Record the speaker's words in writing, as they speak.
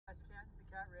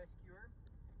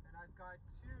I've got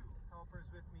two helpers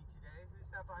with me today. Who's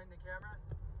that behind the camera?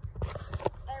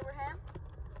 Abraham.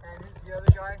 And who's the other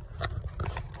guy?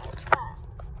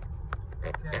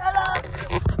 Okay. Hello.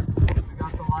 We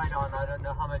got the light on. I don't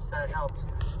know how much that helps.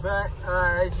 But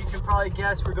as you can probably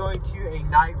guess, we're going to a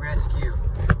night rescue.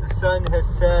 The sun has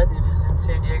set. It is in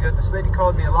San Diego. This lady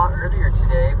called me a lot earlier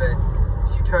today, but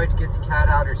she tried to get the cat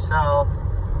out herself.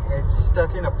 It's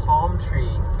stuck in a palm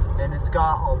tree, and it's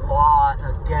got a lot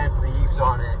of dead leaves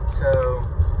on it. So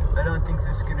I don't think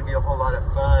this is going to be a whole lot of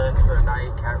fun for a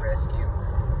night cat rescue.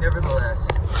 Nevertheless,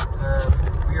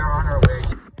 we are on our way. And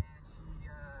she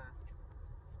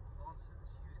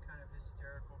was kind of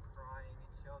hysterical crying,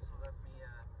 and she also left me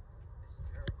a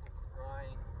hysterical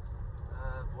crying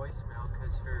voicemail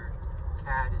because her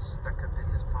cat is stuck up in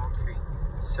this palm tree.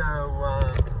 So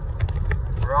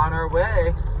we're on our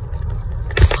way.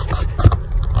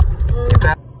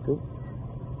 Cool.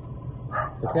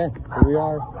 Okay, here we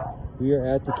are. We are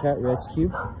at the cat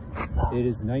rescue. It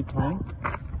is nighttime,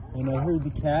 and I heard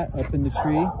the cat up in the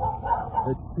tree.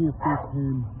 Let's see if we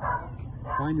can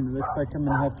find him. It looks like I'm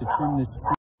gonna have to trim this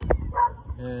tree,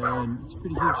 and it's a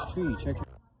pretty huge tree. Check it.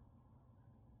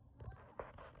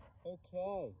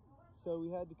 Okay, so we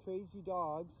had the crazy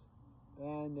dogs,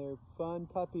 and they're fun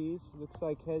puppies. Looks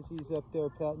like Hezzy's up there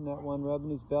petting that one,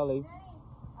 rubbing his belly.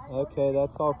 Okay,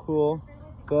 that's all cool.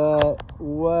 But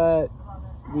what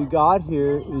we got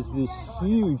here is this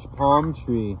huge palm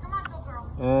tree.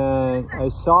 And I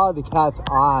saw the cat's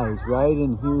eyes right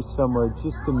in here somewhere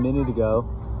just a minute ago.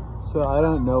 So I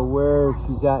don't know where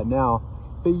she's at now.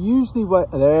 But usually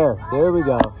there we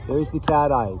go. There's the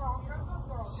cat eyes.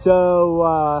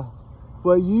 So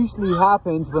what usually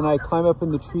happens when I climb up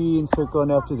in the tree and start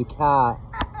going after the cat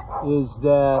is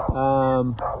that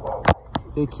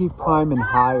they keep climbing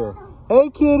higher. Hey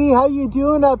kitty, how you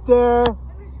doing up there?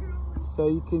 So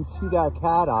you can see that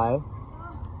cat eye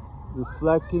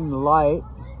reflecting the light.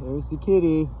 There's the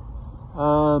kitty.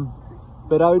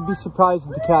 But I would be surprised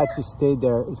if the cat just stayed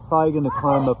there. It's probably gonna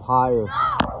climb up higher.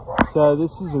 So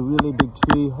this is a really big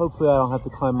tree. Hopefully I don't have to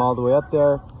climb all the way up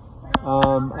there.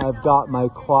 I've got my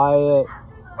quiet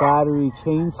battery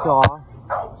chainsaw.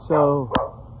 So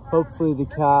hopefully the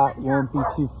cat won't be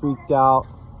too freaked out.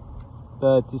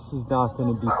 But this is not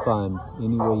going to be fun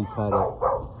any way you cut it.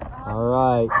 All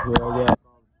right, here I go.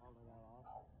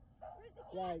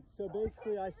 Right, so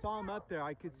basically I saw him up there.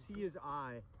 I could see his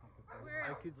eye. Where?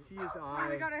 I could see his eye. Oh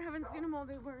my god, I haven't seen him all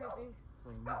day. Where is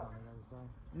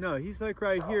he? No, he's like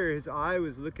right here. His eye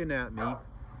was looking at me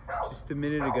just a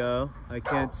minute ago. I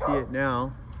can't see it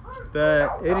now. But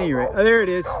at any rate, oh, there it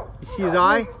is. You see his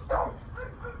eye?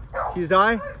 See his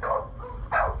eye?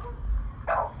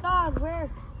 God, where?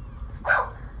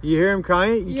 You hear him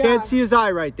crying? You can't see his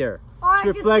eye right there. Oh,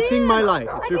 it's reflecting my light.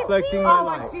 It's reflecting my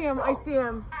light. I see him. I see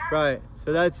him. Right.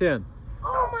 So that's him.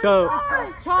 Oh my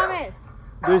God. Thomas.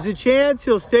 There's a chance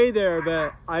he'll stay there,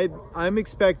 but I'm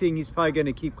expecting he's probably going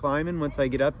to keep climbing once I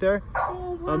get up there.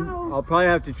 Oh, wow. I'll probably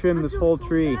have to trim this whole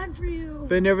tree. Bad for you.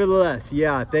 But nevertheless,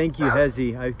 yeah, thank you,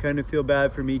 Hezzy. I kind of feel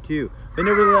bad for me too. But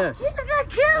nevertheless,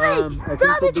 I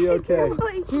think we'll be okay.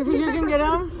 You think you can get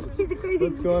him? He's a crazy.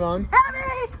 What's going on? Help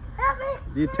me! Help me!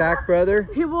 The attack brother?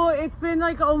 It's been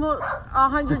like almost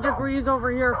 100 degrees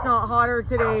over here, if not hotter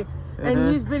today.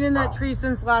 And he's been in that tree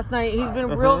since last night. He's been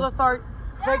real lethargic.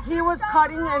 Like he was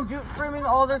cutting and trimming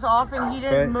all this off, and he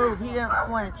didn't move. He didn't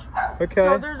flinch. Okay.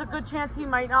 So there's a good chance he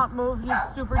might not move. He's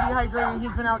super dehydrated.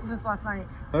 He's been out since last night.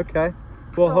 Okay.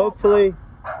 Well, hopefully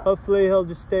he'll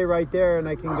just stay right there, and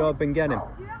I can go up and get him.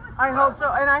 I hope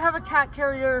so. And I have a cat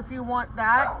carrier if you want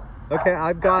that. Okay,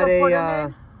 I've got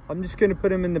I'm just gonna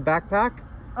put him in the backpack.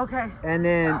 Okay. And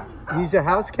then he's a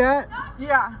house cat?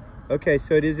 Yeah. Okay,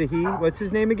 so it is a he. What's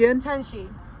his name again?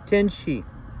 Tenshi. Tenshi.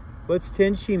 What's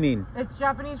Tenshi mean? It's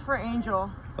Japanese for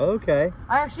angel. Okay.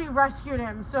 I actually rescued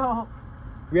him, so.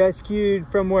 Rescued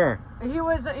from where? He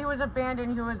was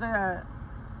abandoned. He was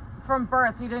from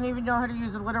birth. He didn't even know how to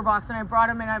use a litter box, and I brought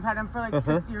him in. I've had him for like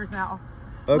 6 years now.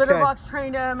 Okay. Litter box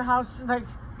trained him, house like.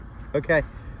 Okay.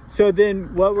 So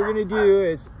then what we're gonna do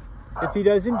is, if he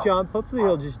doesn't jump, hopefully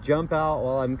he'll just jump out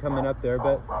while I'm coming up there.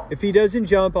 But if he doesn't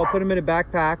jump, I'll put him in a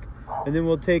backpack, and then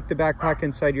we'll take the backpack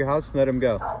inside your house and let him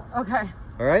go. Okay.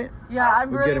 All right? Yeah, I'm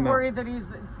really worried that he's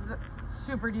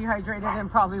super dehydrated and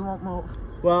probably won't move.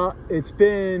 Well, this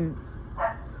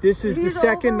is the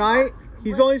second night.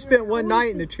 He's only spent one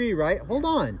night in the tree, right? Hold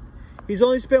on. He's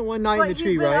only spent one night in the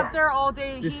tree, right? He's been up there all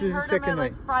day. This is the second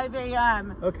night. Like 5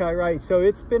 a.m. Okay, right. So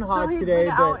it's been hot today. So he's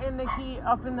been out in the heat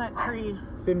up in that tree.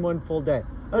 It's been one full day.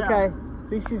 Okay.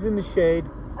 At least he's in the shade.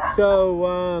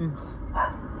 So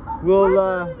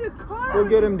we'll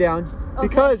get him down. Okay.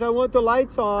 Because I want the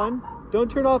lights on. Don't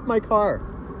turn off my car.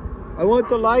 I want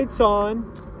the lights on,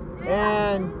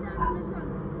 and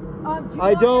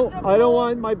I don't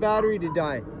want my battery to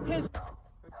die. Okay,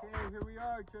 here we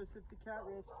are, Joseph the cat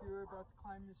rescuer, about to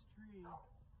climb this tree.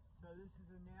 So this is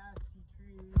a nasty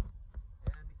tree,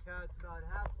 and the cat's about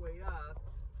halfway up,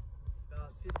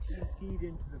 about 15 feet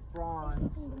into the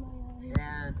fronds.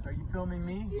 And are you filming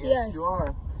me? Yes. You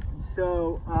are.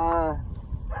 So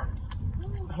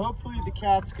hopefully the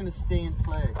cat's gonna stay in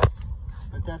place,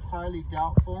 but that's highly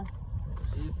doubtful.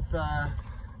 If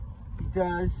he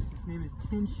does, his name is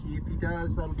Tinchy. If he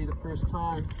does, that'll be the first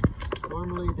time.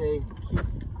 Normally they keep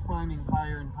climbing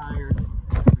higher and higher,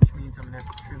 which means I'm gonna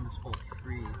have to trim this whole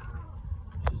tree,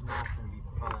 which is not gonna be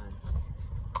fun.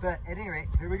 But at any rate,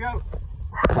 here we go.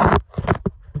 Okay,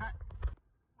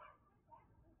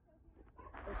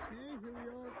 here we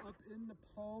are up in the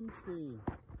palm tree.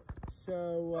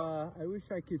 So I wish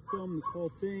I could film this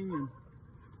whole thing and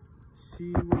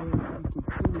see where you can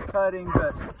see me cutting,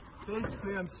 but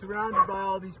basically I'm surrounded by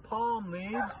all these palm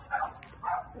leaves,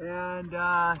 and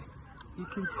you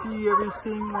can see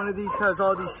everything. One of these has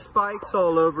all these spikes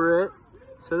all over it,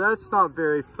 so that's not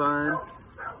very fun.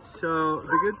 So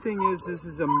the good thing is this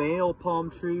is a male palm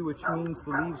tree, which means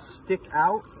the leaves stick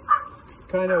out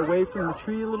kind of away from the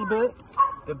tree a little bit.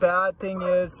 The bad thing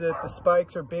is that the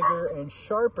spikes are bigger and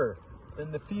sharper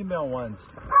than the female ones.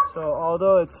 So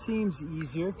although it seems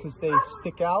easier because they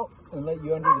stick out and let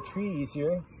you under the tree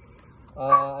easier,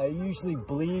 I usually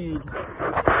bleed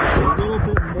a little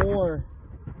bit more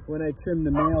when I trim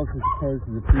the males as opposed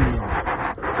to the females.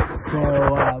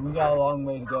 So we got a long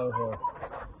way to go here.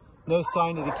 No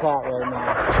sign of the cat right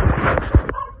now.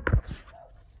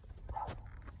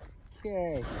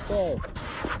 Okay, so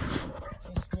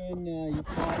just when you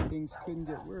thought things couldn't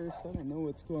get worse, I don't know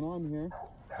what's going on here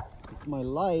with my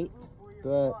light,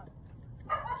 but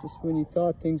just when you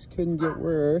thought things couldn't get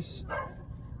worse,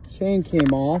 chain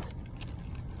came off.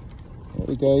 There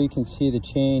we go, you can see the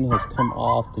chain has come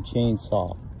off the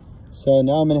chainsaw. So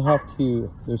now I'm gonna have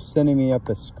to, they're sending me up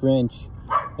a scrinch,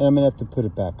 and I'm gonna have to put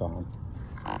it back on.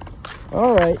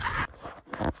 All right.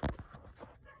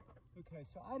 Okay,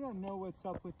 so I don't know what's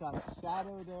up with that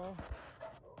shadow there,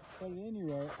 but at any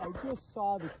rate, I just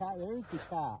saw the cat. There's the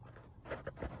cat.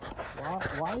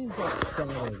 Why is that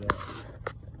shadow there?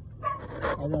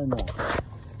 I don't know.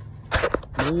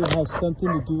 Maybe it has something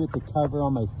to do with the cover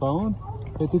on my phone,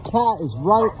 but the cat is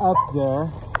right up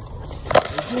there.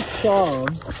 I just saw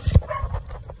him.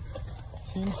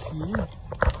 Tinchy.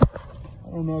 I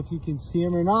don't know if you can see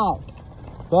him or not,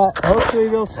 but hopefully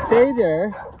they'll stay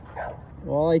there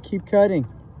while I keep cutting.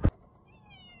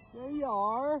 There you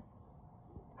are.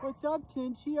 What's up,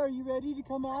 Tinchy? Are you ready to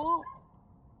come out?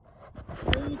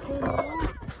 Ready to come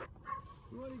out?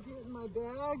 You want to get in my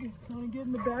bag? You want to get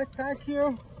in the backpack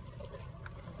here?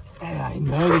 Hey, I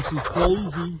know this is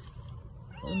crazy.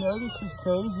 I know this is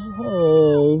crazy.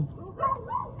 Hey.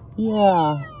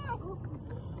 Yeah.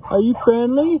 Are you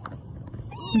friendly?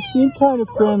 You seem kind of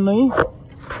friendly.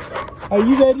 Are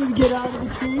you ready to get out of the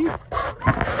tree?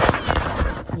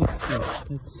 Let's see.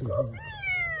 Let's see.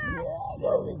 Yeah,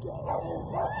 there we go.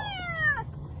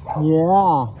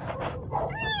 Yeah.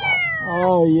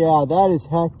 Oh, yeah, that is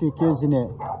hectic, isn't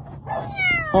it?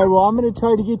 All right, well, I'm going to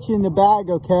try to get you in the bag,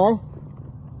 okay?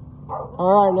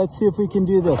 All right, let's see if we can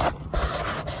do this.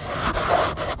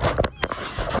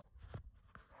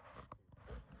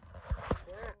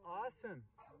 Awesome.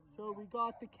 So we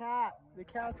got the cat. The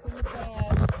cat's in the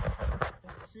bag.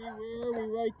 Let's see, where are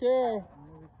we? Right there.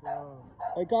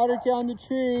 I got her down the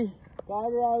tree.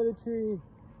 Got her out of the tree.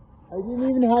 I didn't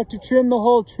even have to trim the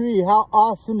whole tree. How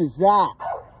awesome is that?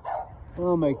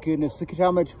 Oh my goodness, look at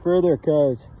how much further it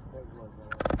goes.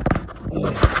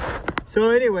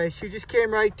 So anyway, she just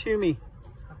came right to me.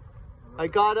 I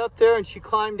got up there and she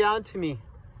climbed down to me.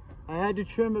 I had to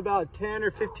trim about 10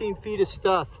 or 15 feet of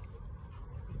stuff.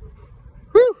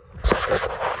 Woo!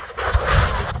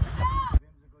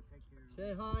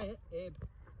 Say hi, Abe.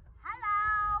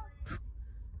 Hello.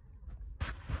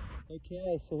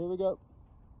 Okay, so here we go.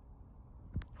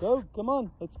 Go, come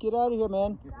on, let's get out of here,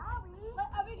 man. Are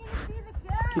we gonna see the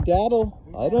cat? Skedaddle?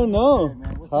 I don't know.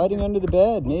 It's hiding under the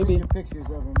bed, maybe. We'll send you pictures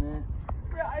of him, man.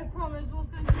 Yeah, I promise we'll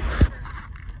send you pictures.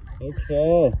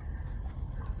 Okay.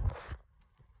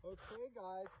 Okay,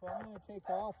 guys, well, I'm going to take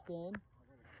off then.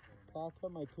 Pack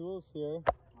up my tools here.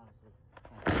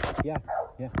 Yeah,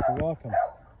 you're welcome.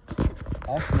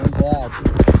 Awesome, I'm glad.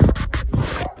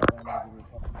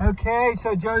 Okay,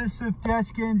 so Joseph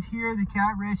Deskins here, the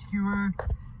cat rescuer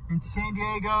in San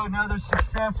Diego. Another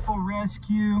successful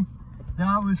rescue.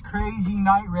 That was crazy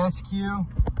night rescue.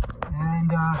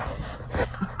 And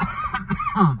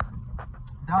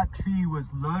that tree was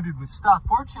loaded with stuff.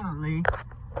 Fortunately,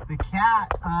 the cat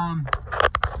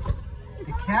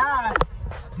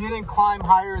didn't climb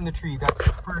higher in the tree. That's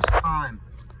the first time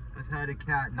I've had a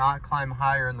cat not climb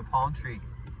higher in the palm tree.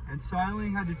 And so I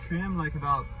only had to trim like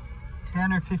about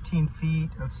 10 or 15 feet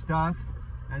of stuff.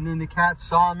 And then the cat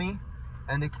saw me,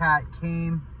 and the cat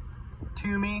came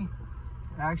to me.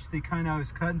 Actually, I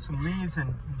was cutting some leaves,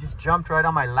 and he just jumped right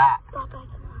on my lap. Stop backing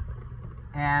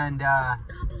up. And Stop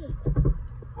it.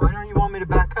 why don't you want me to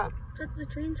back up? Because the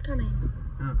train's coming.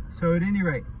 So at any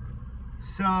rate,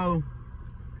 so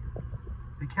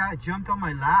the cat jumped on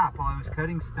my lap while I was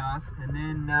cutting stuff, and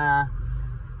then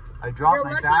I dropped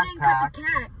my backpack.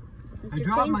 I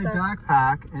dropped my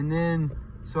backpack, and then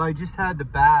so I just had the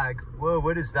bag. Whoa,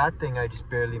 what is that thing I just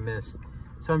barely missed?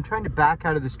 So I'm trying to back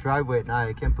out of this driveway at night.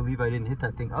 I can't believe I didn't hit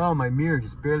that thing. Oh, my mirror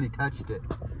just barely touched it.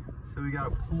 So we got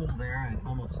a pole there I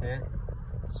almost hit.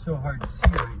 It's so hard to see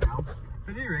right now.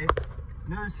 But at any rate,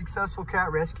 another successful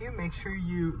cat rescue. Make sure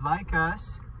you like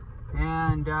us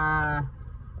and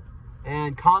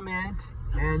comment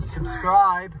and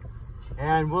subscribe.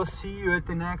 And we'll see you at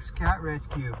the next cat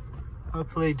rescue.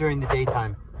 Hopefully during the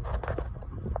daytime.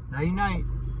 Nighty night.